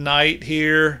 moving that knight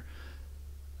here,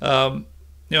 and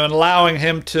allowing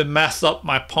him to mess up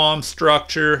my pawn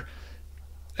structure.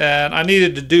 And I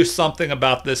needed to do something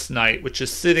about this knight, which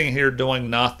is sitting here doing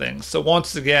nothing. So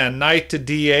once again, knight to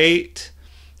d8,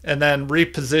 and then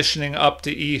repositioning up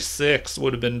to e6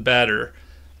 would have been better.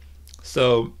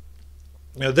 So,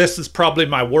 this is probably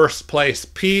my worst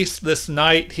placed piece, this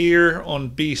knight here on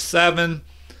b7.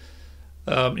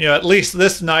 At least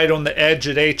this knight on the edge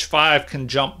at h5 can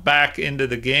jump back into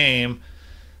the game.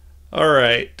 All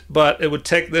right, but it would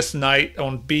take this knight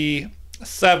on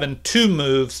b7 2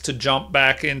 moves to jump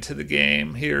back into the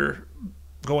game here,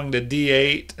 going to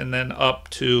d8 and then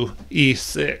up to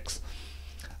e6.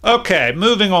 Okay,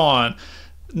 moving on.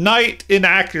 Knight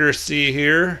inaccuracy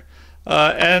here,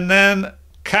 and then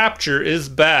capture is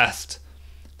best.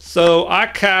 So I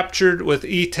captured with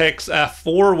e takes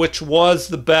f4, which was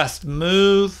the best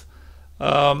move.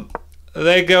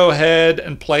 They go ahead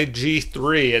and play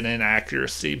g3 in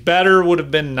inaccuracy. Better would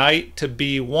have been knight to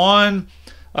b1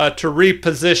 to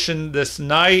reposition this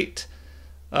knight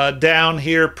down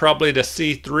here, probably to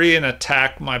c3, and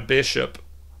attack my bishop.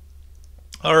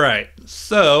 All right,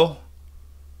 so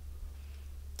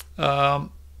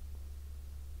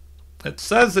it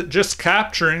says that just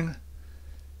capturing,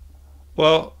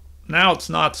 well, now it's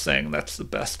not saying that's the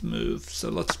best move. So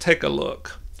let's take a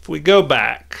look. If we go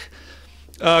back,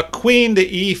 queen to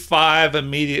e5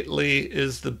 immediately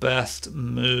is the best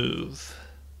move.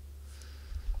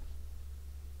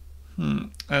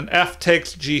 And f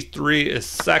takes g3 is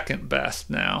second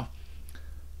best now,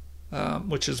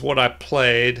 which is what I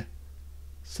played.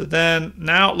 So then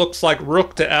now it looks like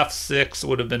rook to f6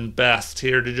 would have been best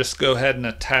here, to just go ahead and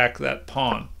attack that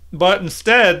pawn. But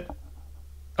instead,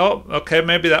 oh, okay,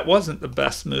 maybe that wasn't the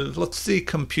best move. Let's see,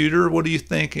 computer, what are you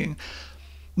thinking?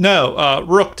 No,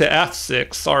 rook to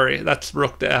f6, sorry, that's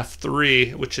rook to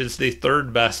f3, which is the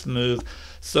third best move.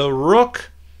 So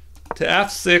rook to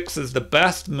f6 is the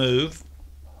best move,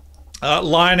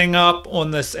 lining up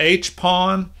on this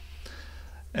h-pawn,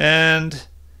 and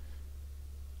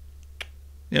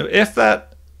if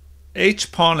that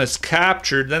h-pawn is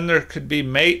captured, then there could be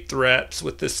mate threats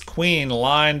with this queen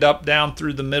lined up down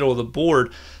through the middle of the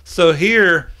board. So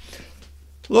here,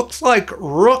 looks like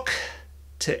rook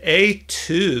to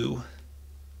a2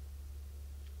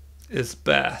 is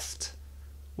best,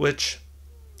 which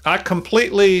I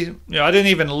completely, I didn't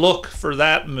even look for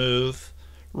that move.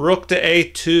 Rook to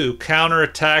a2,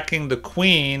 counterattacking the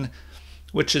queen,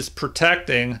 which is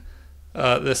protecting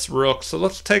this rook. So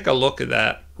let's take a look at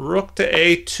that. Rook to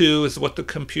a2 is what the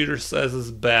computer says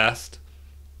is best.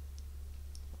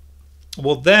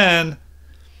 Well, then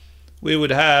we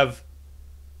would have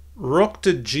rook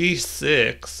to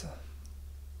g6,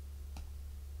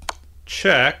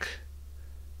 check,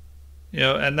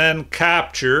 and then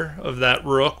capture of that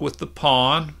rook with the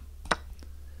pawn.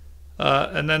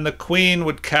 And then the queen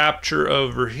would capture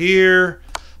over here.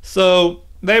 So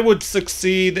they would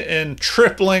succeed in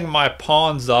tripling my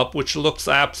pawns up, which looks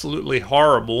absolutely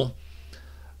horrible.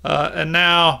 And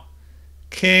now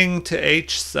king to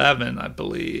h7, I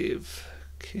believe.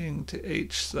 King to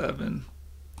h7.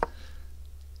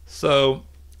 So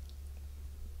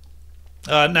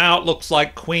now it looks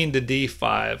like queen to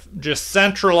d5. Just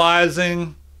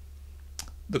centralizing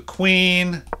the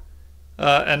queen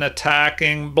and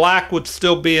attacking. Black would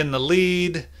still be in the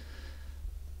lead.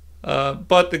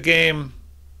 But the game,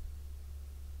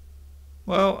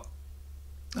 well,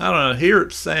 I don't know. Here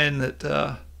it's saying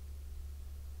that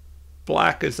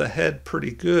black is ahead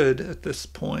pretty good at this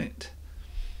point.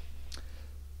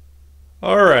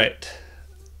 All right.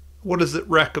 What does it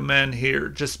recommend here?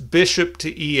 Just bishop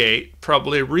to e8,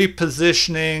 probably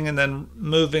repositioning and then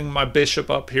moving my bishop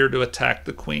up here to attack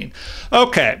the queen.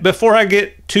 Okay, before I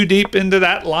get too deep into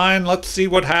that line, let's see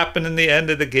what happened in the end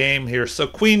of the game here. So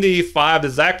queen to e5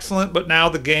 is excellent, but now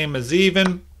the game is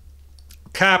even.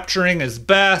 Capturing is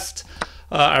best.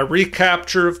 I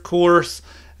recapture, of course,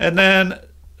 and then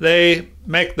they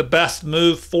make the best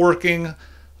move, forking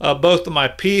both of my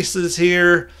pieces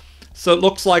here. So it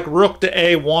looks like rook to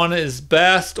a1 is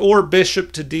best, or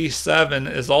bishop to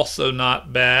d7 is also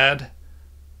not bad.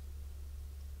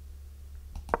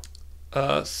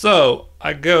 So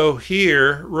I go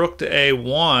here, rook to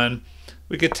a1.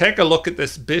 We could take a look at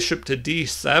this bishop to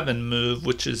d7 move,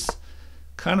 which is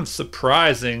kind of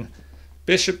surprising.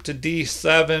 Bishop to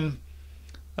d7,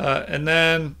 and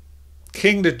then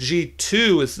king to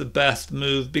g2 is the best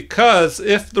move, because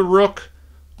if the rook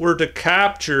were to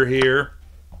capture here,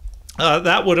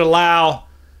 that would allow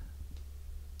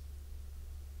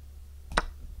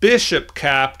bishop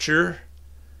capture,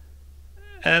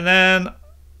 and then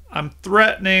I'm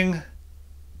threatening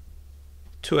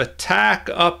to attack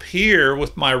up here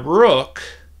with my rook,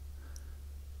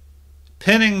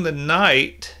 pinning the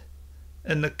knight,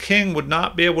 and the king would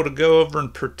not be able to go over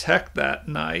and protect that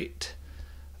knight.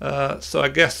 So I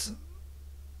guess,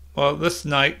 well, this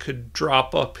knight could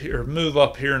drop up here, move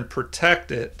up here and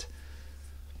protect it.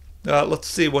 Let's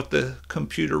see what the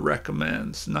computer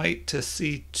recommends. Knight to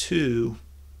c2.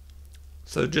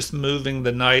 So just moving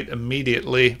the knight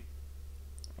immediately.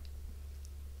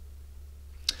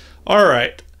 All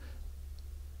right.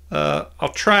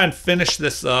 I'll try and finish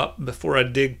this up before I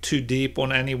dig too deep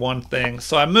on any one thing.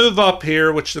 So I move up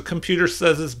here, which the computer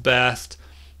says is best.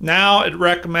 Now it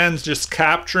recommends just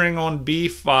capturing on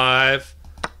b5,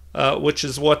 which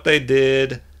is what they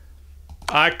did.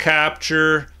 I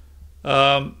capture.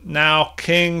 Now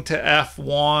king to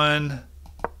f1,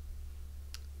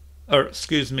 or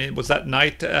excuse me, was that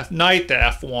knight to f? Knight to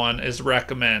f1 is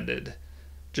recommended.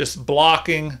 Just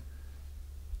blocking,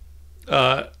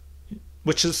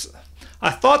 which is,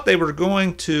 I thought they were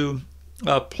going to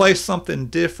play something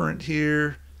different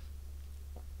here.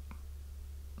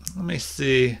 Let me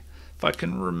see if I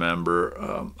can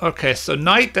remember. Okay, so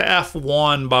knight to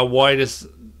f1 by white is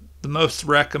the most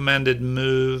recommended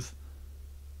move.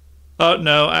 Oh,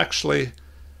 no, actually,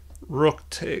 rook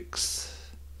takes.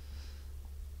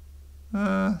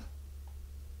 Why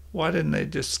didn't they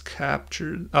just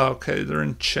capture? Oh, okay, they're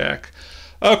in check.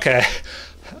 Okay,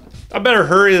 I better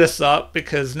hurry this up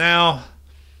because now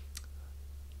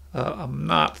I'm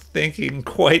not thinking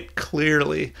quite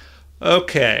clearly.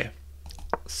 Okay,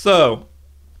 so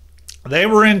they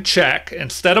were in check.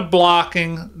 Instead of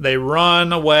blocking, they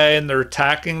run away and they're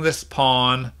attacking this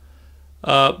pawn.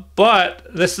 But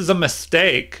this is a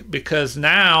mistake because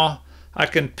now I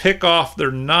can pick off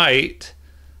their knight.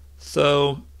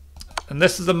 So, and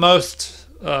this is the most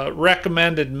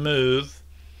recommended move.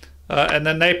 And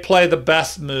then they play the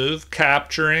best move,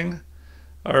 capturing.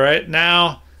 All right,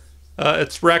 now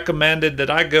it's recommended that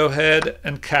I go ahead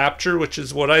and capture, which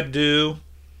is what I do.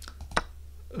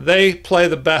 They play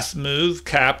the best move,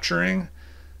 capturing.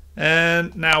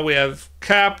 And now we have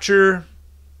capture.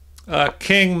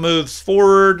 King moves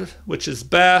forward, which is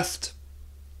best.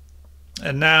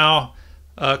 And now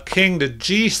king to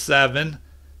g7.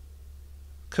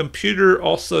 Computer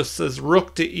also says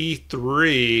rook to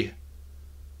e3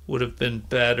 would have been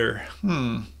better.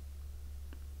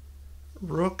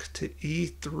 Rook to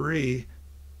e3.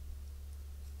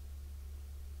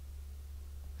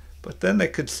 But then they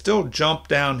could still jump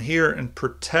down here and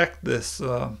protect this.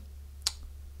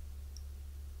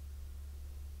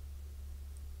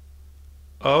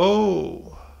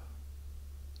 Oh.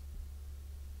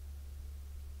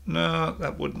 No,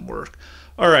 that wouldn't work.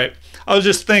 All right. I was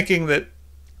just thinking that,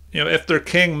 if their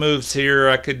king moves here,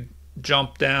 I could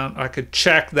jump down. I could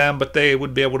check them, but they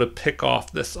would be able to pick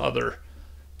off this other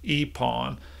E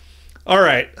pawn. All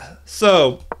right,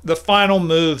 so the final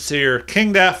moves here.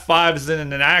 King to f5 is in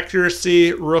an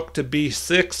inaccuracy. Rook to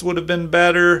b6 would have been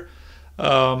better.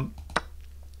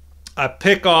 I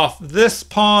pick off this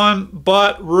pawn,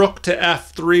 but rook to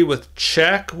f3 with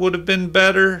check would have been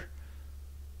better.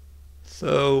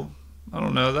 So, I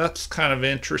don't know, that's kind of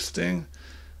interesting.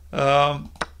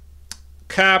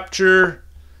 Capture.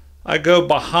 I go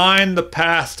behind the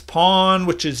passed pawn,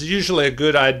 which is usually a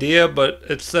good idea, but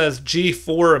it says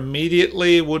g4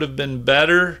 immediately would have been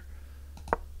better.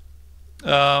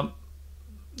 They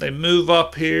move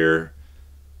up here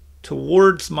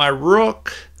towards my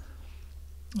rook,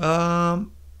 and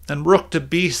rook to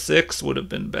b6 would have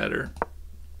been better.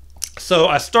 So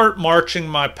I start marching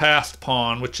my passed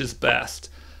pawn, which is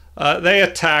best. They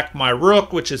attack my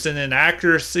rook, which is an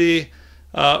inaccuracy.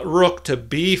 Rook to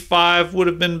b5 would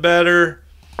have been better.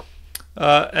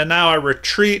 And now I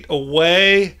retreat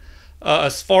away,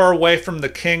 as far away from the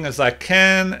king as I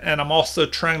can, and I'm also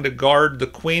trying to guard the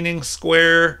queening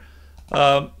square.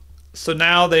 So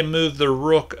now they move the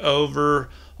rook over,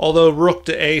 although rook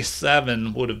to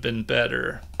a7 would have been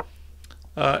better.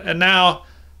 And now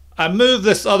I move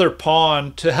this other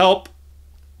pawn to help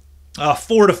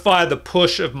fortify the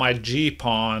push of my g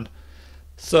pawn.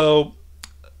 So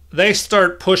they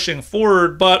start pushing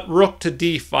forward, but rook to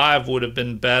d5 would have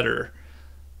been better.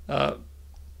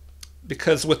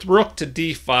 Because with rook to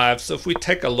d5, so if we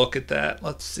take a look at that,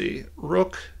 let's see,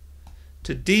 rook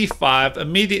to d5,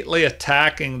 immediately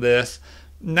attacking this.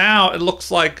 Now it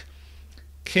looks like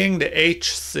king to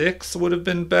h6 would have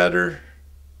been better.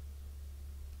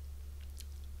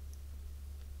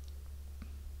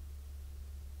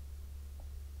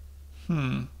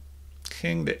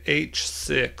 King to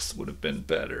h6 would have been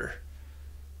better.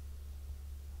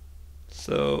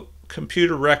 So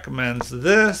computer recommends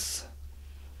this,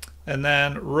 and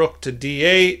then rook to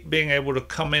d8, being able to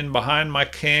come in behind my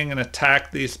king and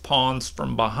attack these pawns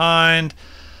from behind.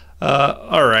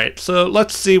 All right, so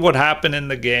let's see what happened in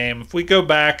the game. If we go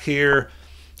back here,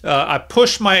 I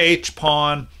push my h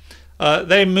pawn.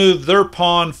 They move their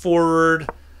pawn forward,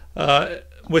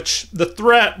 which the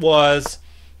threat was,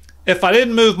 if I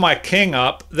didn't move my king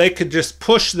up, they could just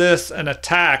push this and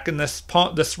attack, and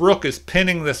this rook is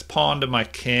pinning this pawn to my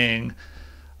king.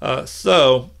 King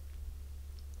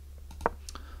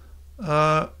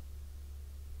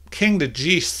to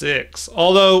g6,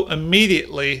 although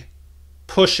immediately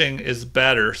pushing is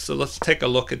better. So let's take a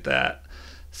look at that.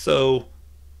 So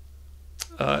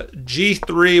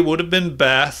g3 would have been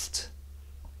best.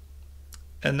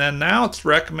 And then now it's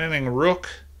recommending rook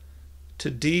to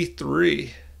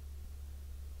d3.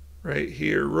 Right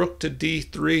here, rook to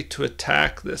d3 to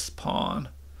attack this pawn.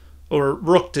 Or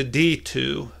rook to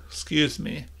d2, excuse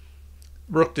me.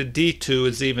 Rook to d2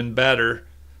 is even better.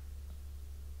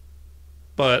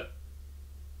 But,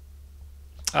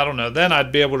 I don't know, then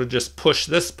I'd be able to just push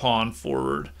this pawn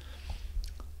forward.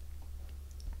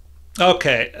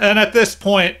 Okay, and at this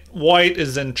point, white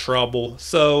is in trouble.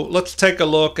 So let's take a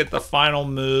look at the final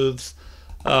moves.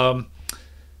 My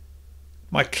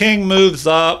king moves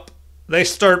up. They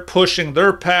start pushing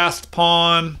their passed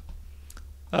pawn,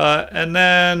 and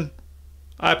then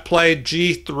I play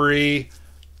g3,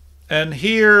 and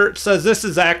here it says this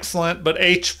is excellent, but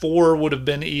h4 would have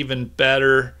been even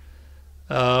better.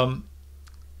 But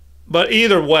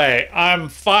either way, I'm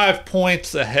 5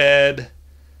 points ahead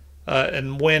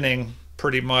and winning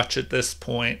pretty much at this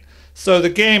point. So the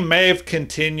game may have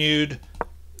continued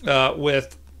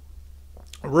with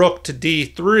rook to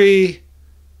d3,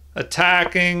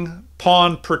 attacking,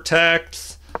 pawn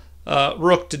protects,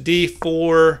 rook to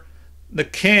d4, the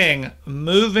king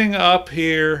moving up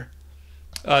here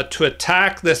to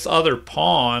attack this other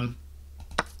pawn.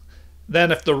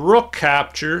 Then if the rook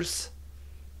captures,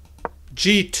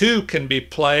 g2 can be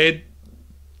played,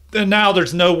 and now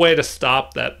there's no way to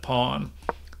stop that pawn.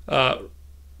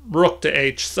 Rook to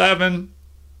h7,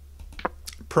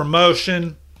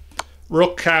 promotion,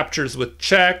 rook captures with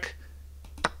check,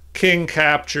 king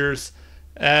captures,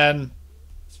 and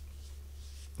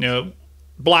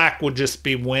black would just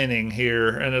be winning here.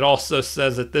 And it also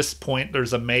says at this point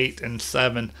there's a mate in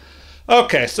 7.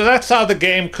 Okay, so that's how the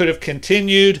game could have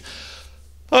continued.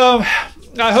 I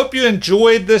hope you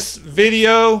enjoyed this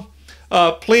video.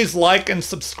 Please like and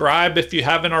subscribe if you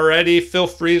haven't already. Feel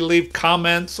free to leave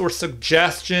comments or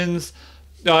suggestions,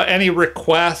 any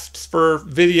requests for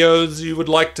videos you would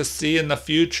like to see in the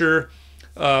future.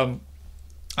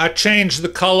 I changed the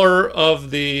color of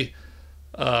the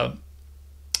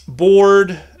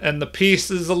board and the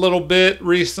pieces a little bit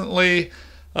recently.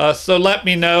 So let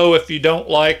me know if you don't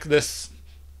like this,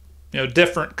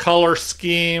 different color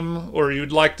scheme, or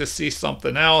you'd like to see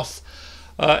something else.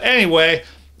 Anyway,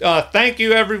 thank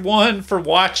you everyone for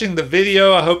watching the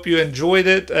video. I hope you enjoyed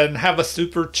it, and have a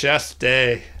super chess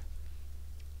day.